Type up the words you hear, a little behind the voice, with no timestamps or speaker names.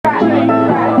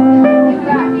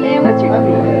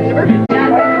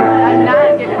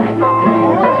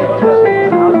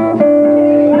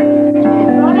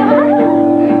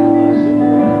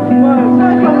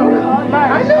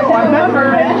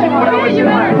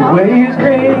Waves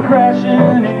came crashing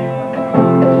in.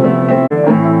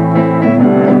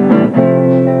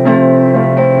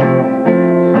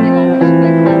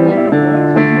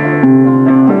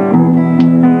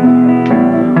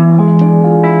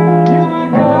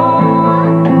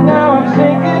 Now I'm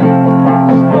sinking,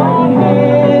 strong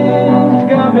hands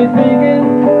got me thinking,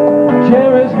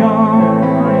 Cherry's gone,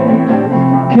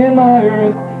 can my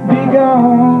earth be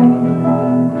gone?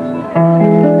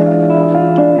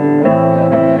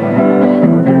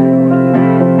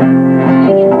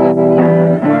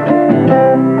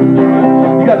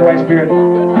 The right spirit.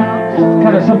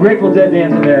 Kind of some Grateful Dead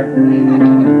dance in there.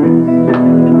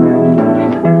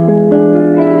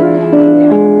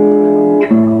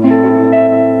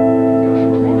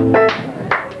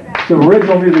 Some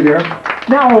original music here.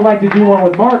 Now I would like to do one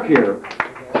with Mark here.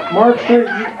 Mark, sir.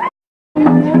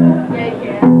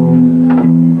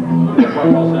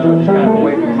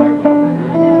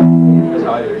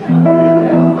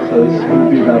 So this is going to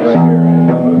be about right here.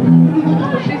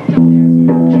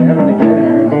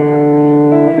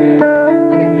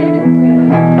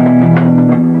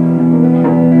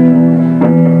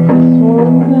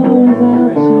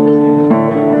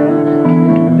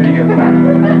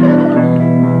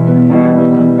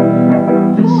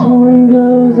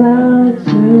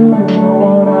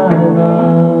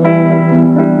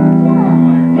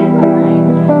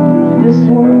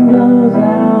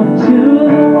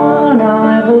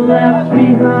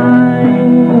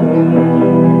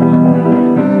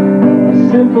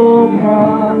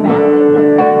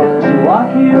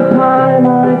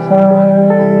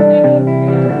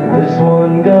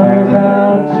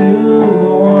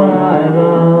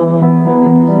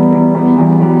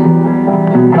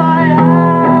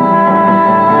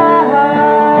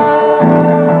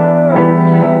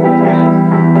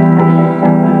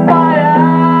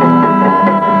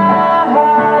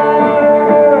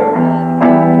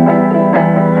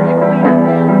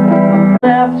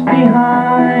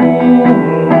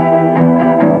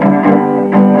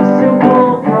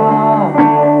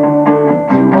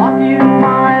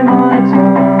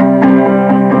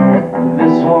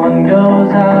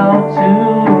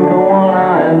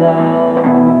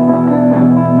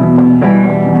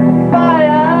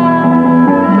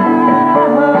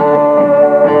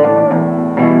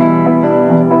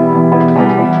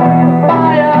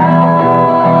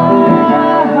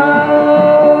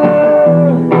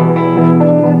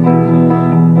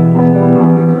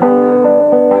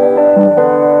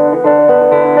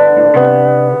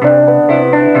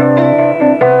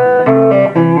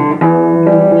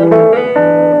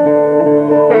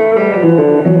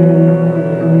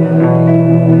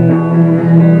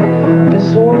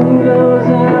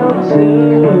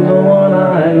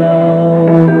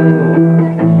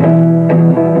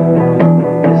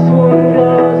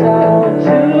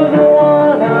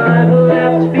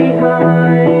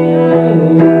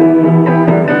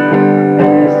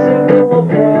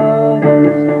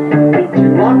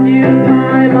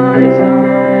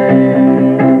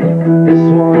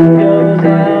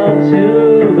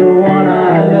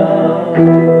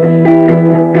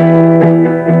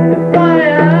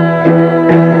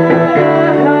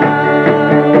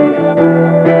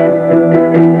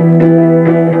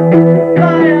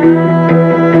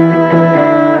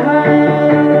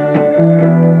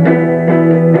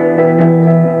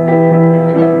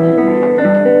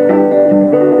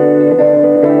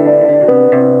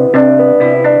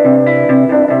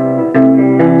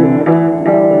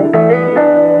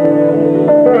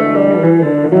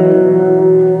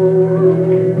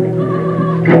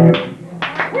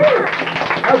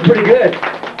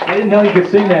 He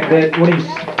could sing that good when he's,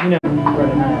 you know.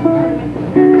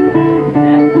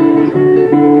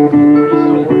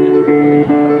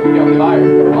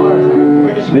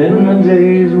 Spend my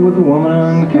days with a woman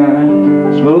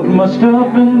unkind, smoking my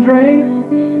stuff and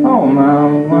drink all my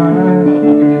wine.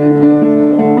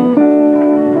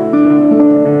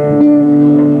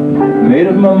 Made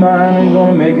up my mind, I'm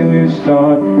gonna make a new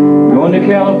start, going to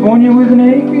California with an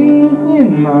aching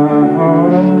in my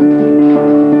heart.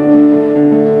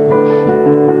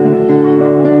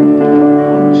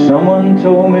 Someone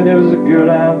told me there was a girl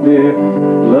out there,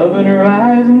 loving her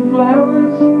eyes and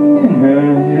flowers in her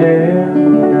hair.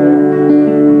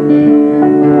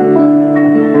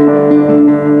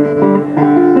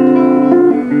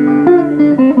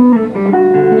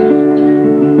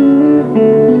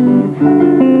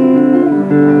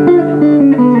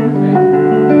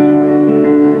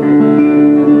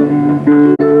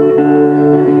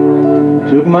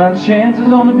 my chances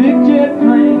on a big jet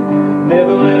plane.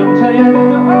 Never let them tell you that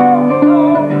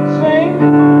the sing.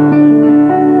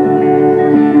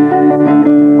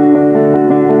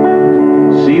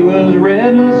 Sea was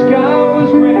red and the sky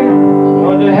was gray.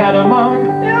 Wonder how the mark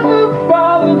ever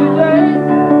followed today.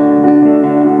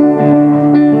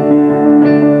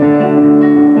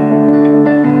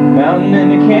 Mountain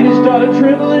and the canyon started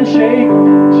tremble and shake.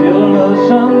 Children of the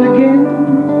sun began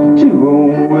to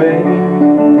awake.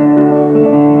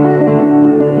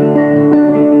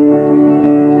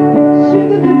 See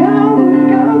that the down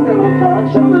got a little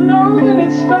punch on the nose and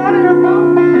it started a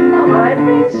boat. I might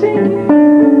be singing.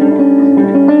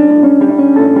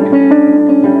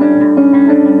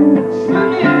 Slip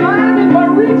me in line if I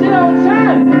reach it on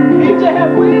time. Need to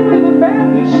have wind with the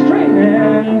band is straight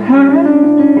and high.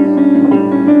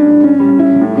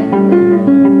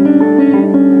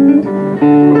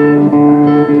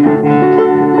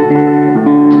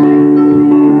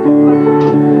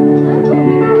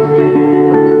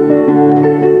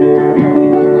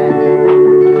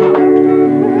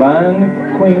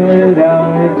 Queen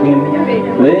without a king,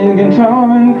 play the guitar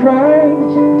and cry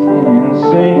and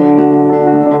sing.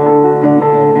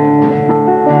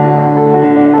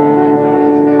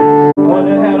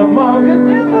 Wonder how the market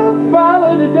will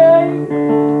follow today.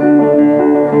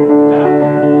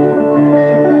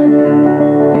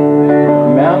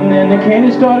 Mountain and the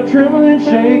canyon started trembling and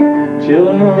shake.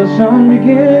 Children of the sun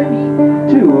began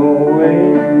to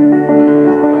awake.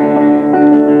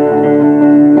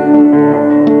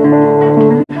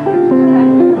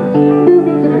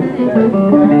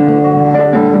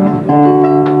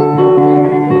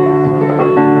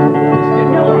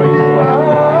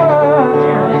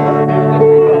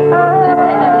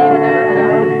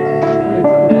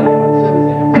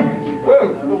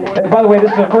 By the way,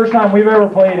 this is the first time we've ever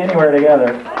played anywhere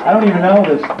together. I don't even know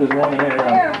this woman here.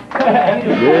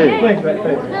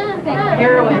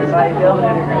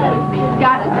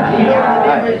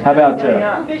 How about,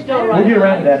 we'll get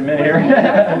around to that in a minute here.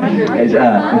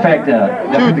 In fact,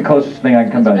 that's the closest thing I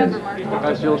can come by is.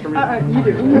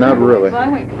 Not really.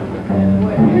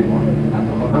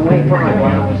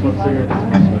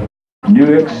 New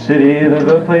York City,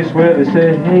 the place where they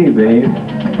say, hey babe,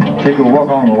 take a walk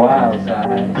on the wild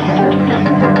side.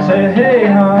 Say, hey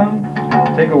hon,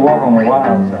 take a walk on the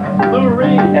wild side.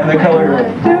 And the color goes.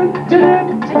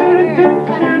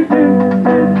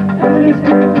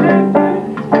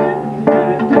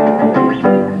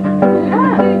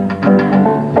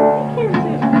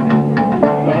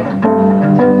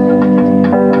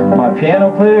 My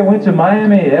piano player went to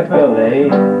Miami, FLA.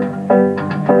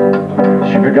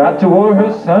 She forgot to wear her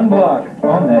sunblock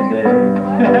on that day.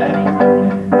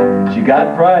 She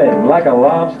got fried like a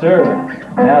lobster.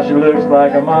 Now she looks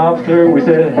like a mobster. We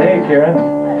said, hey Karen,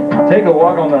 take a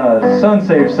walk on the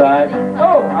sun-safe side.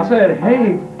 Oh, I said,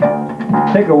 hey,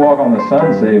 take a walk on the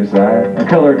sun-safe side. The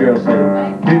color girl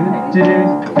said, do do do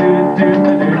do do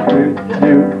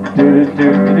do do do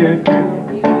do do.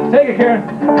 Take it, Karen.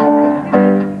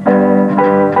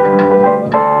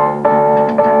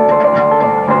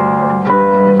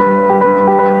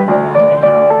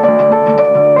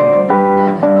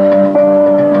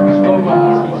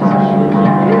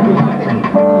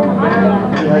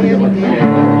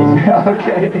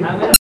 Okay.